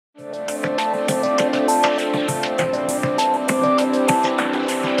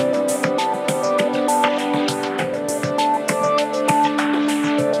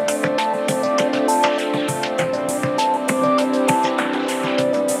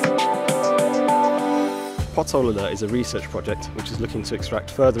Pothole Alert is a research project which is looking to extract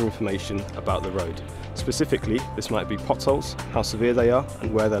further information about the road. Specifically, this might be potholes, how severe they are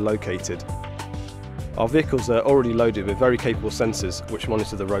and where they're located. Our vehicles are already loaded with very capable sensors which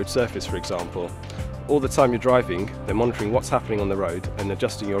monitor the road surface, for example. All the time you're driving, they're monitoring what's happening on the road and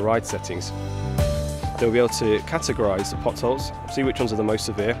adjusting your ride settings. They'll be able to categorise the potholes, see which ones are the most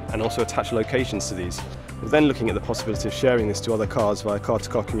severe, and also attach locations to these. We're then looking at the possibility of sharing this to other cars via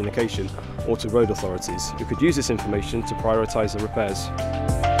car-to-car communication or to road authorities, who could use this information to prioritise the repairs.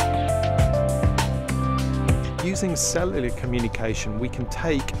 Using cellular communication, we can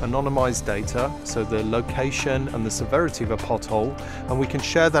take anonymised data, so the location and the severity of a pothole, and we can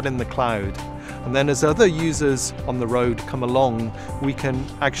share that in the cloud. And then as other users on the road come along, we can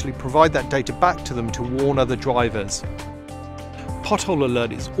actually provide that data back to them to warn other drivers. Pothole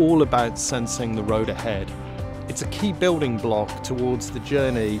Alert is all about sensing the road ahead. It's a key building block towards the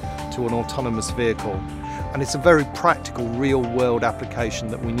journey to an autonomous vehicle, and it's a very practical, real-world application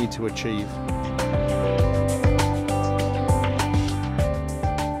that we need to achieve.